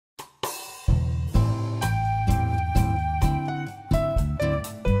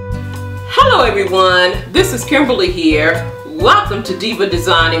Hello everyone, this is Kimberly here. Welcome to Diva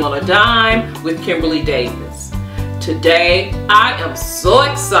Designing on a Dime with Kimberly Davis. Today I am so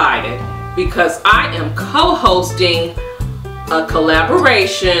excited because I am co-hosting a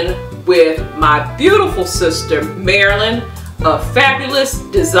collaboration with my beautiful sister Marilyn of Fabulous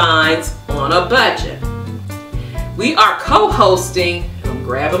Designs on a Budget. We are co-hosting, I'm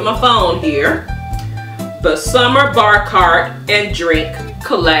grabbing my phone here, the Summer Bar Cart and Drink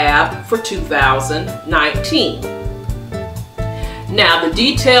Collab for 2019. Now the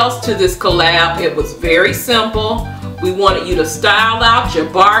details to this collab, it was very simple. We wanted you to style out your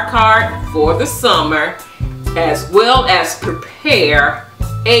bar cart for the summer as well as prepare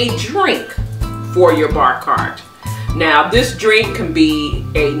a drink for your bar cart. Now this drink can be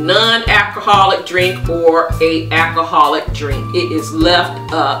a non-alcoholic drink or an alcoholic drink. It is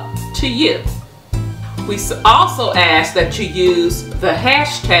left up to you. We also ask that you use the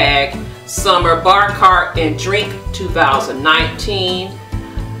hashtag Summer Bar Cart and Drink 2019.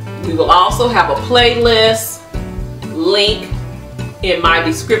 We will also have a playlist link in my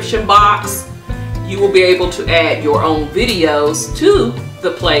description box. You will be able to add your own videos to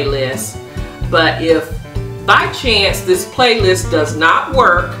the playlist. But if by chance this playlist does not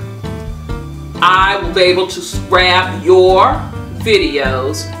work, I will be able to grab your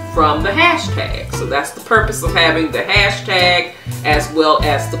videos from the hashtag. So that's the purpose of having the hashtag as well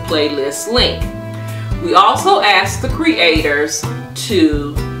as the playlist link. We also ask the creators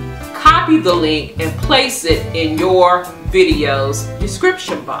to copy the link and place it in your video's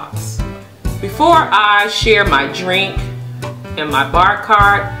description box. Before I share my drink and my bar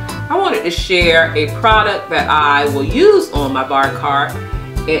cart, I wanted to share a product that I will use on my bar cart,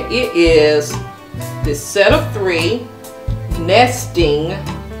 and it is this set of 3 nesting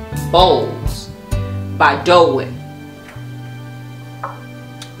bowls by Dowan.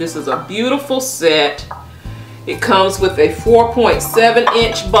 This is a beautiful set. It comes with a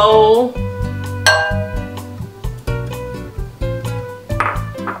 4.7-inch bowl,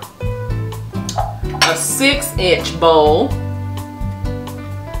 a 6-inch bowl,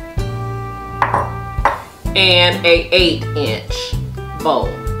 and a 8-inch bowl.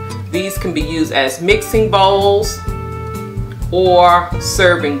 These can be used as mixing bowls or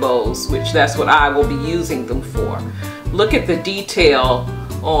serving bowls, which that's what I will be using them for. Look at the detail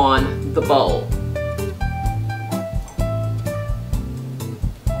on the bowl.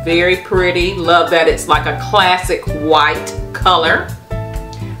 Very pretty. Love that it's like a classic white color,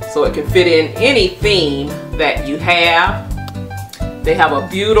 so it can fit in any theme that you have. They have a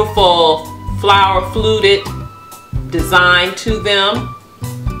beautiful flower fluted design to them,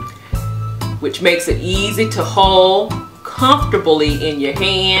 which makes it easy to hold comfortably in your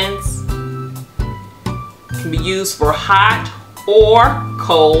hands. It can be used for hot or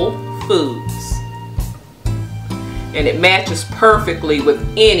cold foods. And it matches perfectly with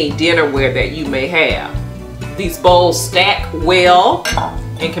any dinnerware that you may have. These bowls stack well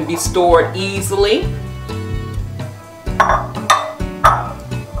and can be stored easily.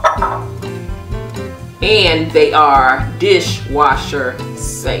 And they are dishwasher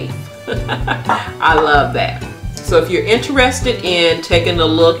safe. I love that. So if you're interested in taking a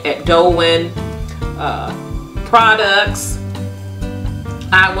look at Dowan products,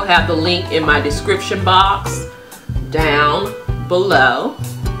 I will have the link in my description box down below.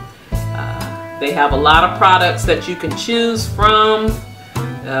 They have a lot of products that you can choose from.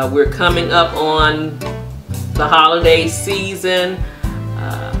 We're coming up on the holiday season,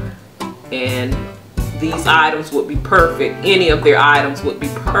 and these items would be perfect. Any of their items would be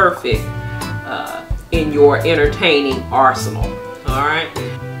perfect in your entertaining arsenal. All right.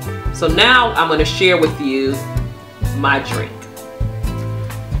 So now I'm going to share with you my drink.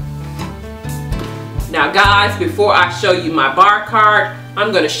 Now guys, before I show you my bar cart,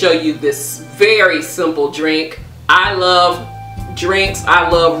 I'm going to show you this very simple drink. I love drinks. I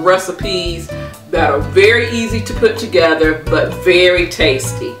love recipes that are very easy to put together but very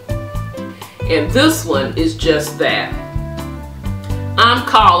tasty. And this one is just that. I'm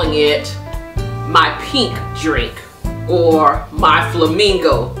calling it my pink drink or my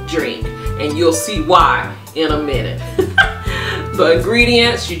flamingo drink, and you'll see why in a minute. The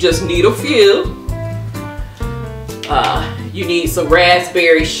ingredients, you just need a few. You need some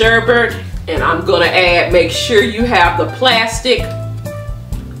raspberry sherbet, and I'm gonna add, make sure you have the plastic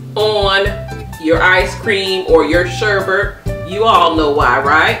on your ice cream or your sherbet. You all know why,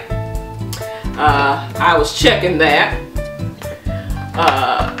 right? I was checking that.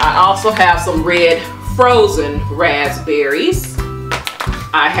 I also have some red frozen raspberries.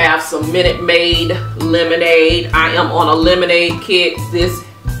 I have some Minute Maid lemonade. I am on a lemonade kick. This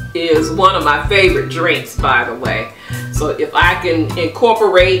is one of my favorite drinks, by the way. So if I can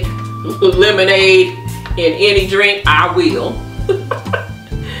incorporate lemonade in any drink, I will.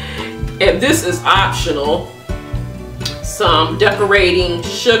 And this is optional. Some decorating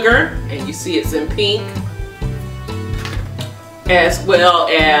sugar, and you see it's in pink, as well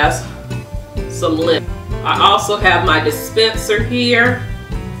as some lemon. I also have my dispenser here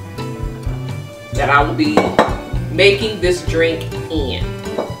that I will be making this drink in.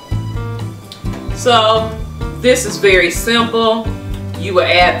 So this is very simple. You will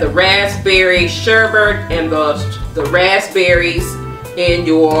add the raspberry sherbet and the raspberries in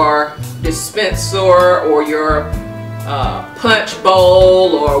your dispenser or your punch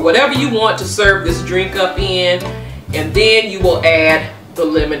bowl or whatever you want to serve this drink up in, and then you will add the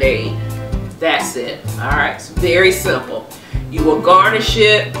lemonade. That's it. Alright, it's very simple. You will garnish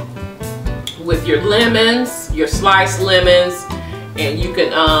it with your lemons, your sliced lemons, and you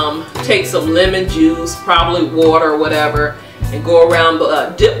can take some lemon juice, probably water or whatever, and go around,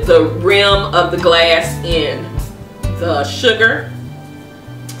 dip the rim of the glass in the sugar,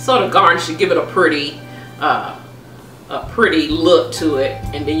 sort of garnish it, give it a pretty look to it,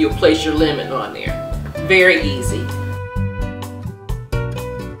 and then you'll place your lemon on there. Very easy.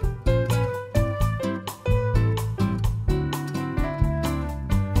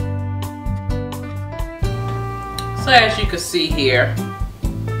 So as you can see here,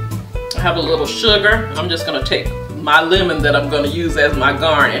 I have a little sugar. I'm just going to take my lemon that I'm going to use as my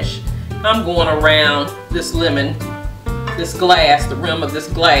garnish. I'm going around this lemon, this glass, the rim of this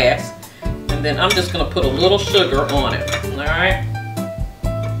glass, and then I'm just going to put a little sugar on it. Alright?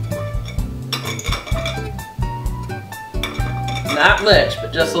 Not much,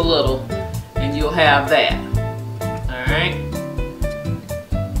 but just a little, and you'll have that. Alright?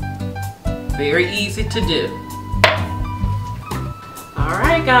 Very easy to do.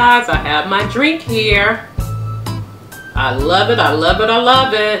 Alright guys, I have my drink here. I love it, I love it, I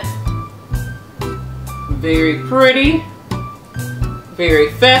love it. Very pretty.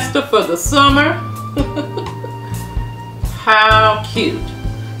 Very festive for the summer. How cute.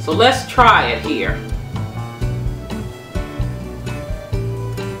 So let's try it here.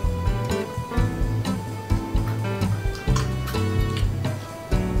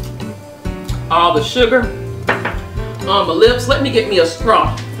 All the sugar on my lips. Let me get me a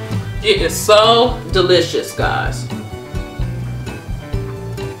straw. It is so delicious, guys.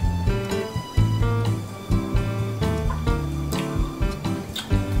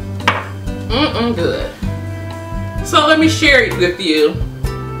 Good. So let me share it with you,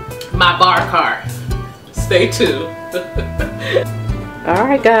 my bar cart. Stay tuned.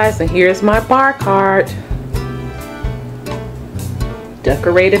 Alright guys, and here's my bar cart.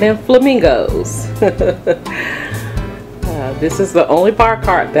 Decorated in flamingos. This is the only bar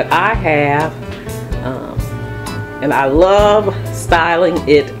cart that I have, and I love styling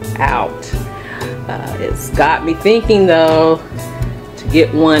it out. It's got me thinking though to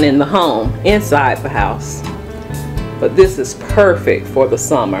get one in the home, inside the house, but this is perfect for the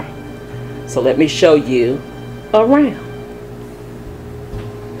summer. So let me show you around.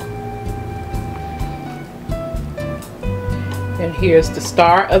 And here's the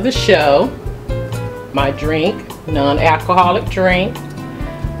star of the show, my drink, non-alcoholic drink.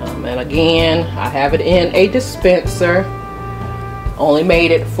 And again, I have it in a dispenser. Only made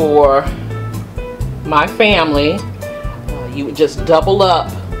it for my family. You would just double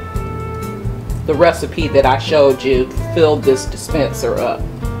up the recipe that I showed you, fill this dispenser up.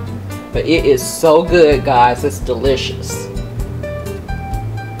 But it is so good, guys. It's delicious.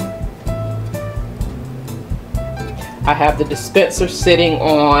 I have the dispenser sitting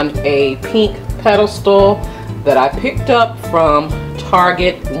on a pink pedestal that I picked up from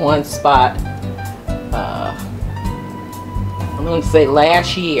Target one spot, I'm going to say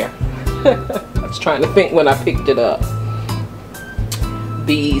last year. I was trying to think when I picked it up.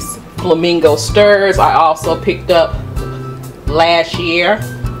 These flamingo stirs I also picked up last year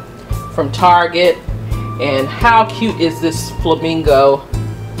from Target. And how cute is this flamingo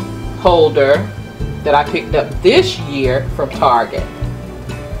holder that I picked up this year from Target.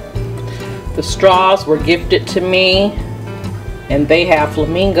 The straws were gifted to me, and they have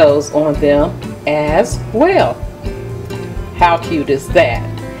flamingos on them as well. How cute is that?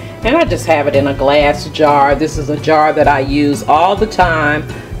 And I just have it in a glass jar. This is a jar that I use all the time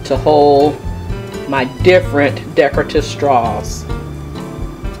to hold my different decorative straws.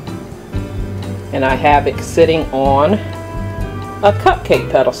 And I have it sitting on a cupcake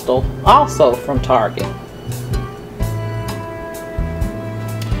pedestal, also from Target.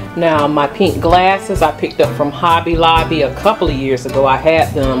 Now my pink glasses I picked up from Hobby Lobby a couple of years ago. I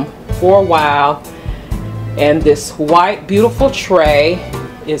had them for a while. And this white beautiful tray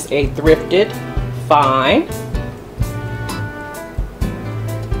is a thrifted find.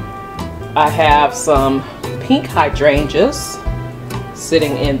 I have some pink hydrangeas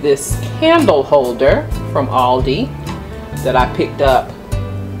sitting in this candle holder from Aldi that I picked up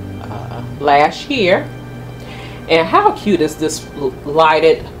last year. And how cute is this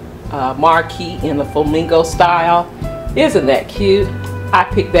lighted marquee in the flamingo style? Isn't that cute? I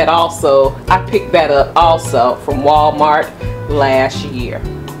picked that up also from Walmart last year.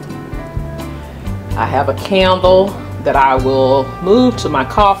 I have a candle that I will move to my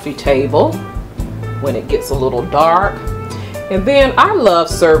coffee table when it gets a little dark. And then I love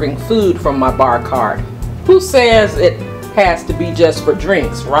serving food from my bar cart. Who says it has to be just for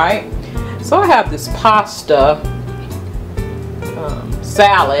drinks, right? So I have this pasta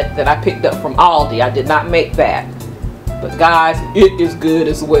salad that I picked up from Aldi. I did not make that, but guys, it is good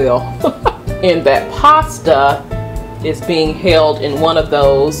as well. And that pasta is being held in one of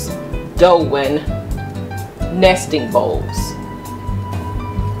those Dowan nesting bowls.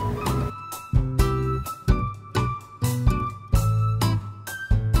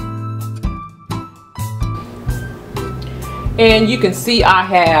 And you can see I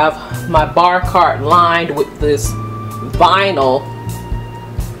have my bar cart lined with this vinyl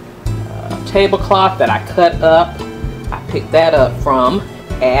tablecloth that I cut up. I picked that up from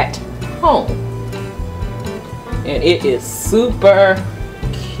At Home. And it is super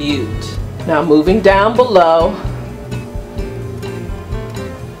cute. Now moving down below,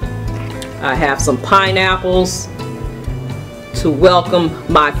 I have some pineapples to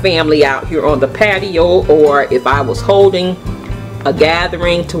welcome my family out here on the patio, or if I was holding a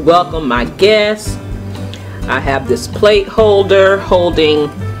gathering to welcome my guests. I have this plate holder holding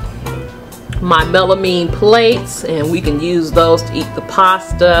my melamine plates, and we can use those to eat the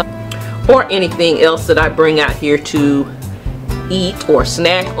pasta or anything else that I bring out here to eat or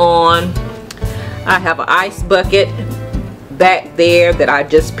snack on. I have an ice bucket back there that I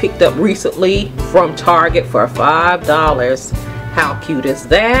just picked up recently from Target for $5. How cute is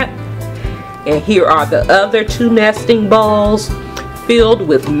that? And here are the other two nesting bowls filled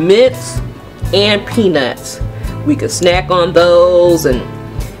with mints and peanuts. We could snack on those and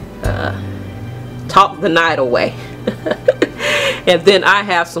talk the night away. And then I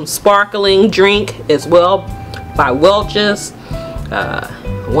have some sparkling drink as well by Welch's.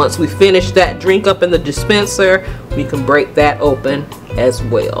 Once we finish that drink up in the dispenser, we can break that open as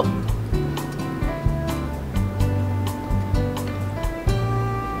well.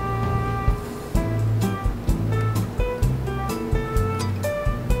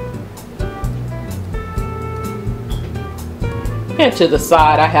 And to the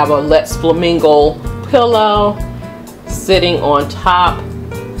side I have a Let's Flamingo pillow sitting on top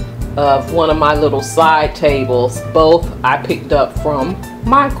of one of my little side tables. Both I picked up from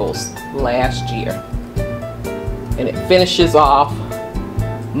Michael's last year. And it finishes off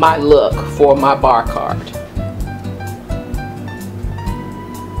my look for my bar cart.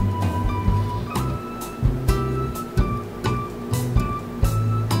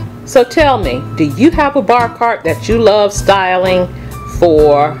 So tell me, do you have a bar cart that you love styling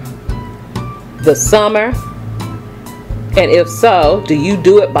for the summer? And if so, do you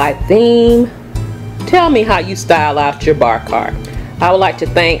do it by theme? Tell me how you style out your bar cart. I would like to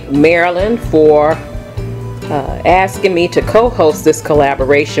thank Marilyn for asking me to co-host this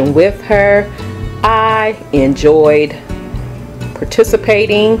collaboration with her. I enjoyed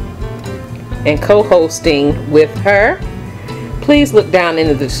participating and co-hosting with her. Please look down in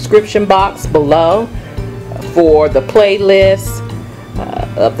the description box below for the playlist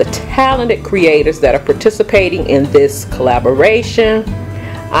of the talented creators that are participating in this collaboration.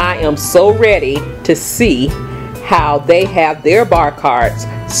 I am so ready to see how they have their bar carts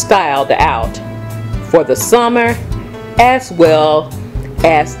styled out for the summer, as well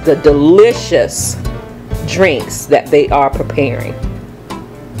as the delicious drinks that they are preparing.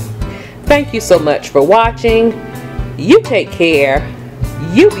 Thank you so much for watching. You take care,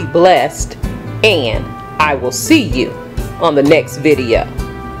 you be blessed, and I will see you on the next video.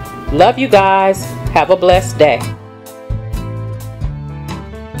 Love you guys. Have a blessed day.